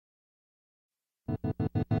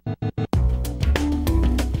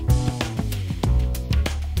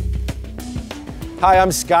Hi,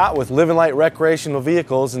 I'm Scott with LivinLite Recreational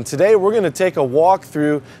Vehicles, and today we're going to take a walk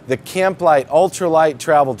through the CampLite Ultralight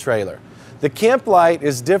Travel Trailer. The CampLite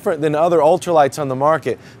is different than other ultralights on the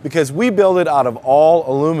market because we build it out of all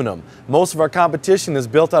aluminum. Most of our competition is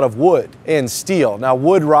built out of wood and steel. Now,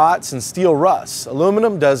 wood rots and steel rusts.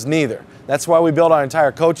 Aluminum does neither. That's why we build our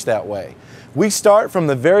entire coach that way. We start from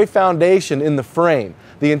the very foundation in the frame.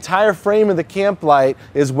 The entire frame of the CampLite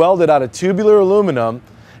is welded out of tubular aluminum,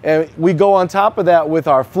 and we go on top of that with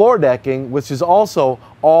our floor decking, which is also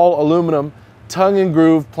all aluminum tongue and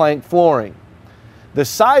groove plank flooring. The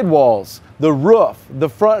sidewalls, the roof, the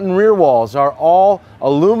front and rear walls are all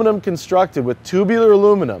aluminum constructed with tubular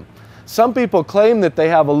aluminum. Some people claim that they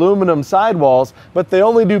have aluminum sidewalls, but they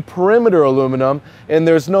only do perimeter aluminum and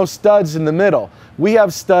there's no studs in the middle. We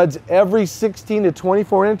have studs every 16 to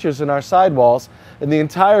 24 inches in our sidewalls, and the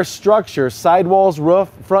entire structure, sidewalls, roof,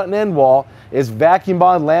 front and end wall, is vacuum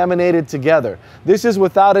bond laminated together. This is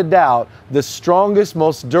without a doubt the strongest,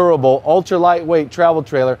 most durable, ultra lightweight travel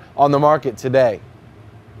trailer on the market today.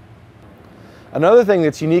 Another thing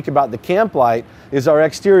that's unique about the CampLite is our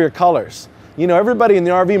exterior colors. You know, everybody in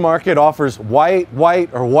the RV market offers white,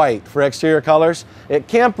 white, or white for exterior colors. At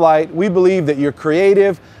CampLite, we believe that you're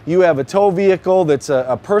creative, you have a tow vehicle that's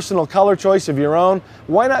a personal color choice of your own.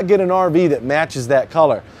 Why not get an RV that matches that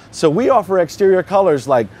color? So we offer exterior colors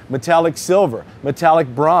like metallic silver,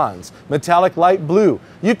 metallic bronze, metallic light blue.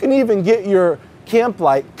 You can even get your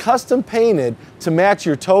CampLite custom painted to match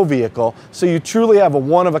your tow vehicle, so you truly have a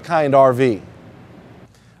one-of-a-kind RV.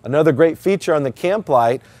 Another great feature on the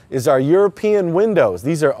CampLite is our European windows.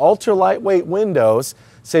 These are ultra lightweight windows,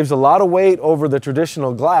 saves a lot of weight over the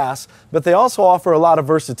traditional glass, but they also offer a lot of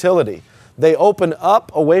versatility. They open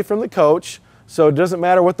up away from the coach, so it doesn't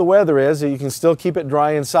matter what the weather is, you can still keep it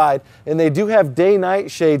dry inside, and they do have day-night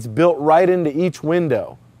shades built right into each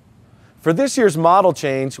window. For this year's model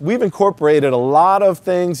change, we've incorporated a lot of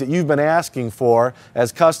things that you've been asking for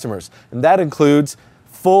as customers, and that includes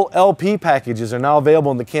full LP packages are now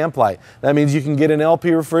available in the CampLite. That means you can get an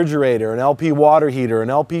LP refrigerator, an LP water heater,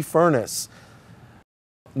 an LP furnace.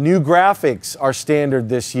 New graphics are standard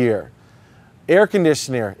this year. Air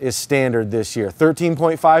conditioner is standard this year,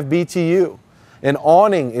 13.5 BTU. An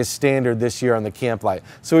awning is standard this year on the CampLite.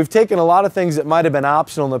 So we've taken a lot of things that might have been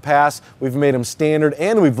optional in the past, we've made them standard,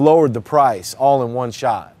 and we've lowered the price all in one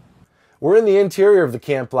shot. We're in the interior of the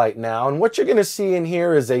CampLite now, and what you're going to see in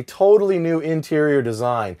here is a totally new interior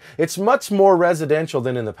design. It's much more residential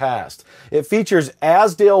than in the past. It features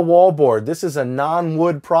Azdale wallboard. This is a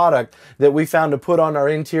non-wood product that we found to put on our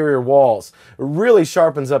interior walls. It really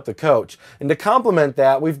sharpens up the coach. And to complement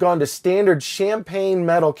that, we've gone to standard champagne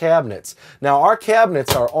metal cabinets. Now, our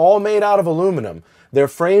cabinets are all made out of aluminum. They're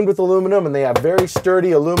framed with aluminum, and they have very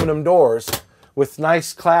sturdy aluminum doors with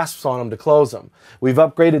nice clasps on them to close them. We've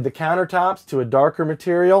upgraded the countertops to a darker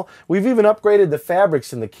material. We've even upgraded the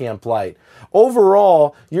fabrics in the CampLite.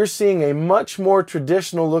 Overall, you're seeing a much more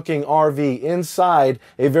traditional looking RV inside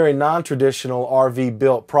a very non-traditional RV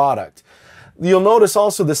built product. You'll notice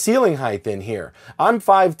also the ceiling height in here. I'm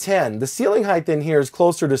 5'10". The ceiling height in here is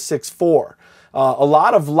closer to 6'4". A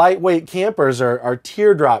lot of lightweight campers are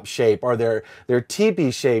teardrop shaped, or they're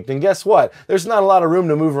teepee shaped, and guess what? There's not a lot of room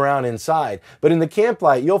to move around inside. But in the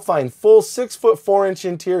CampLite, you'll find full 6'4"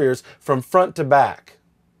 interiors from front to back.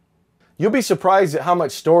 You'll be surprised at how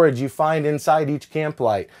much storage you find inside each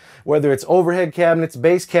CampLite. Whether it's overhead cabinets,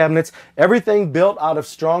 base cabinets, everything built out of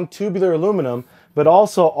strong tubular aluminum, but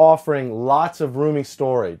also offering lots of roomy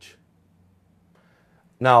storage.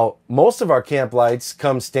 Now, most of our CampLites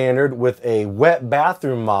come standard with a wet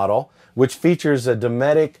bathroom model, which features a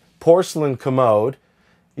Dometic porcelain commode,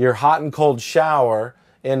 your hot and cold shower,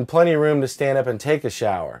 and plenty of room to stand up and take a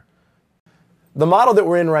shower. The model that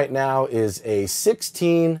we're in right now is a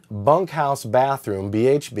 16 bunkhouse bathroom,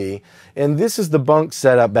 BHB, and this is the bunk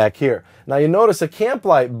setup back here. Now you notice a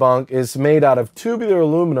CampLite bunk is made out of tubular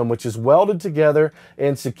aluminum, which is welded together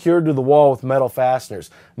and secured to the wall with metal fasteners.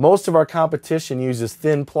 Most of our competition uses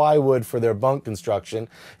thin plywood for their bunk construction,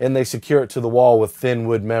 and they secure it to the wall with thin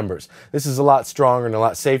wood members. This is a lot stronger and a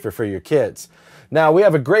lot safer for your kids. Now, we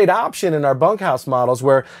have a great option in our bunkhouse models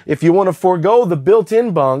where if you want to forego the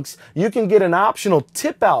built-in bunks, you can get an optional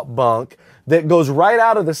tip-out bunk that goes right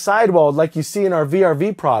out of the sidewall like you see in our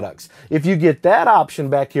VRV products. If you get that option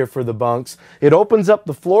back here for the bunks, it opens up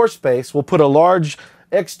the floor space. We'll put a large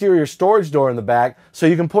exterior storage door in the back so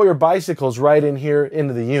you can pull your bicycles right in here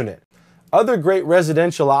into the unit. Other great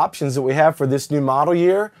residential options that we have for this new model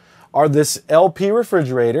year are this LP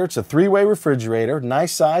refrigerator. It's a 3-way refrigerator,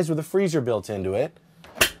 nice size with a freezer built into it.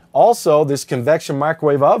 Also, this convection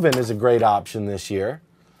microwave oven is a great option this year.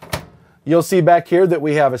 You'll see back here that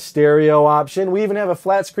we have a stereo option. We even have a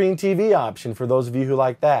flat screen TV option for those of you who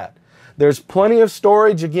like that. There's plenty of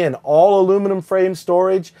storage, again, all aluminum frame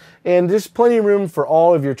storage, and there's plenty of room for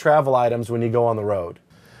all of your travel items when you go on the road.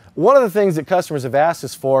 One of the things that customers have asked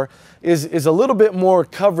us for is a little bit more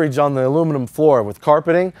coverage on the aluminum floor with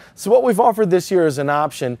carpeting. So what we've offered this year as an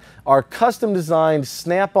option are custom designed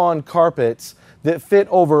snap-on carpets that fit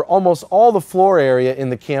over almost all the floor area in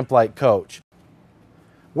the CampLite coach.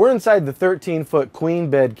 We're inside the 13-foot queen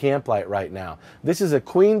bed CampLite right now. This is a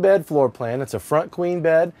queen bed floor plan. It's a front queen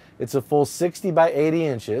bed. It's a full 60 by 80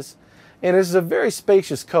 inches. And this is a very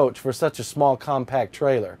spacious coach for such a small compact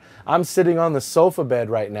trailer. I'm sitting on the sofa bed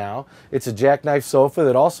right now. It's a jackknife sofa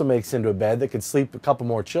that also makes into a bed that could sleep a couple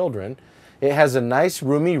more children. It has a nice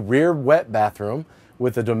roomy rear wet bathroom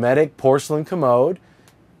with a Dometic porcelain commode.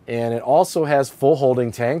 And it also has full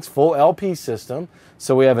holding tanks, full LP system.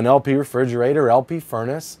 So we have an LP refrigerator, LP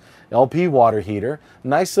furnace, LP water heater,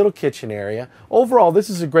 nice little kitchen area. Overall, this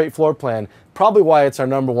is a great floor plan, probably why it's our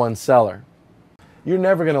 #1 seller. You're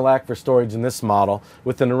never going to lack for storage in this model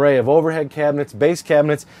with an array of overhead cabinets, base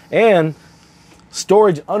cabinets, and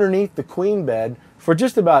storage underneath the queen bed for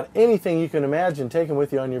just about anything you can imagine taking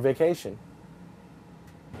with you on your vacation.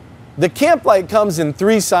 The CampLite comes in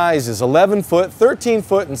 3 sizes, 11 foot, 13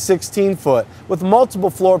 foot, and 16 foot, with multiple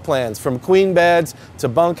floor plans from queen beds to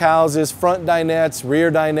bunkhouses, front dinettes, rear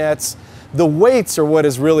dinettes. The weights are what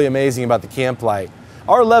is really amazing about the CampLite.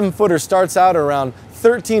 Our 11-footer starts out around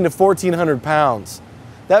 1,300 to 1,400 pounds.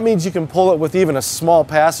 That means you can pull it with even a small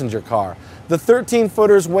passenger car. The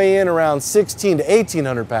 13-footers weigh in around 1,600 to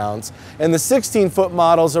 1,800 pounds, and the 16-foot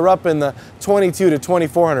models are up in the 2,200 to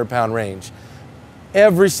 2,400 pound range.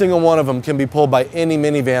 Every single one of them can be pulled by any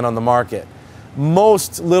minivan on the market.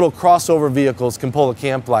 Most little crossover vehicles can pull a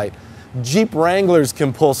CampLite. Jeep Wranglers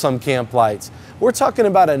can pull some CampLites. We're talking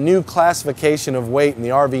about a new classification of weight in the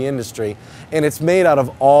RV industry, and it's made out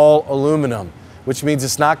of all aluminum, which means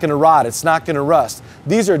it's not going to rot, it's not going to rust.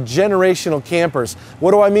 These are generational campers. What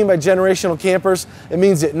do I mean by generational campers? It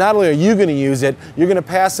means that not only are you going to use it, you're going to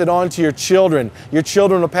pass it on to your children. Your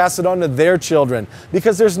children will pass it on to their children,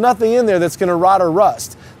 because there's nothing in there that's going to rot or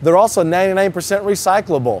rust. They're also 99%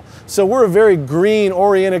 recyclable. So we're a very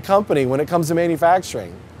green-oriented company when it comes to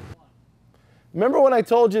manufacturing. Remember when I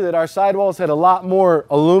told you that our sidewalls had a lot more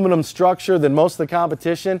aluminum structure than most of the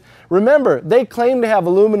competition? Remember, they claim to have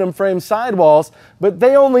aluminum frame sidewalls, but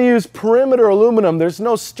they only use perimeter aluminum. There's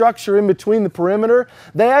no structure in between the perimeter.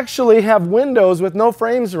 They actually have windows with no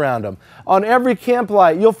frames around them. On every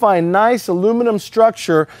CampLite, you'll find nice aluminum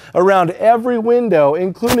structure around every window,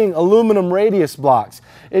 including aluminum radius blocks.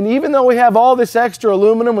 And even though we have all this extra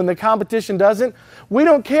aluminum when the competition doesn't, we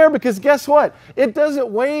don't care, because guess what? It doesn't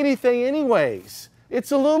weigh anything anyways.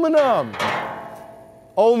 It's aluminum.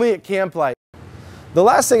 Only at CampLite. The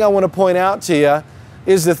last thing I want to point out to you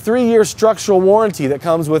is the 3-year structural warranty that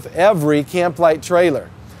comes with every CampLite trailer.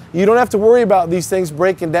 You don't have to worry about these things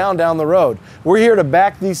breaking down the road. We're here to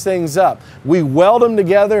back these things up. We weld them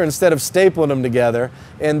together instead of stapling them together,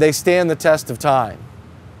 and they stand the test of time.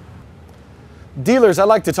 Dealers, I'd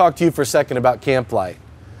like to talk to you for a second about CampLite.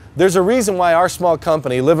 There's a reason why our small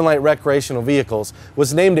company, LivinLite Recreational Vehicles,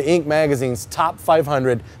 was named to Inc. magazine's top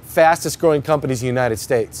 500 fastest growing companies in the United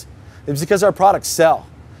States. It's because our products sell.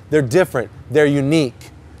 They're different. They're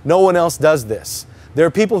unique. No one else does this. There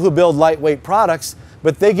are people who build lightweight products,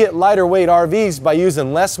 but they get lighter weight RVs by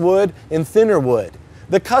using less wood and thinner wood.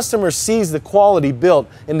 The customer sees the quality built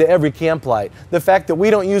into every CampLite. The fact that we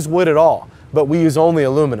don't use wood at all, but we use only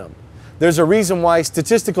aluminum. There's a reason why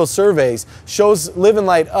statistical surveys shows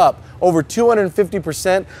LivinLite up over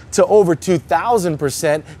 250% to over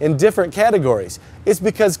 2,000% in different categories. It's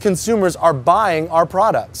because consumers are buying our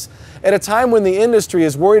products. At a time when the industry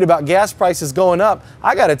is worried about gas prices going up,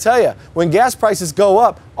 I gotta tell you, when gas prices go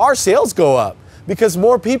up, our sales go up, because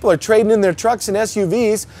more people are trading in their trucks and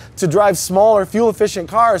SUVs to drive smaller, fuel-efficient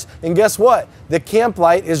cars, and guess what? The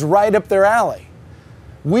CampLite is right up their alley.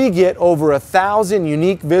 We get over 1,000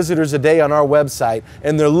 unique visitors a day on our website,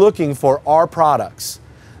 and they're looking for our products.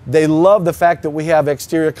 They love the fact that we have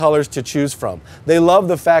exterior colors to choose from. They love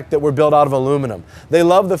the fact that we're built out of aluminum. They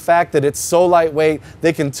love the fact that it's so lightweight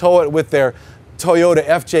they can tow it with their Toyota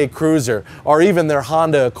FJ Cruiser or even their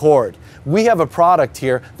Honda Accord. We have a product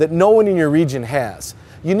here that no one in your region has.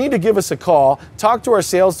 You need to give us a call, talk to our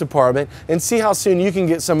sales department, and see how soon you can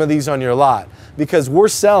get some of these on your lot, because we're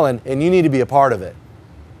selling and you need to be a part of it.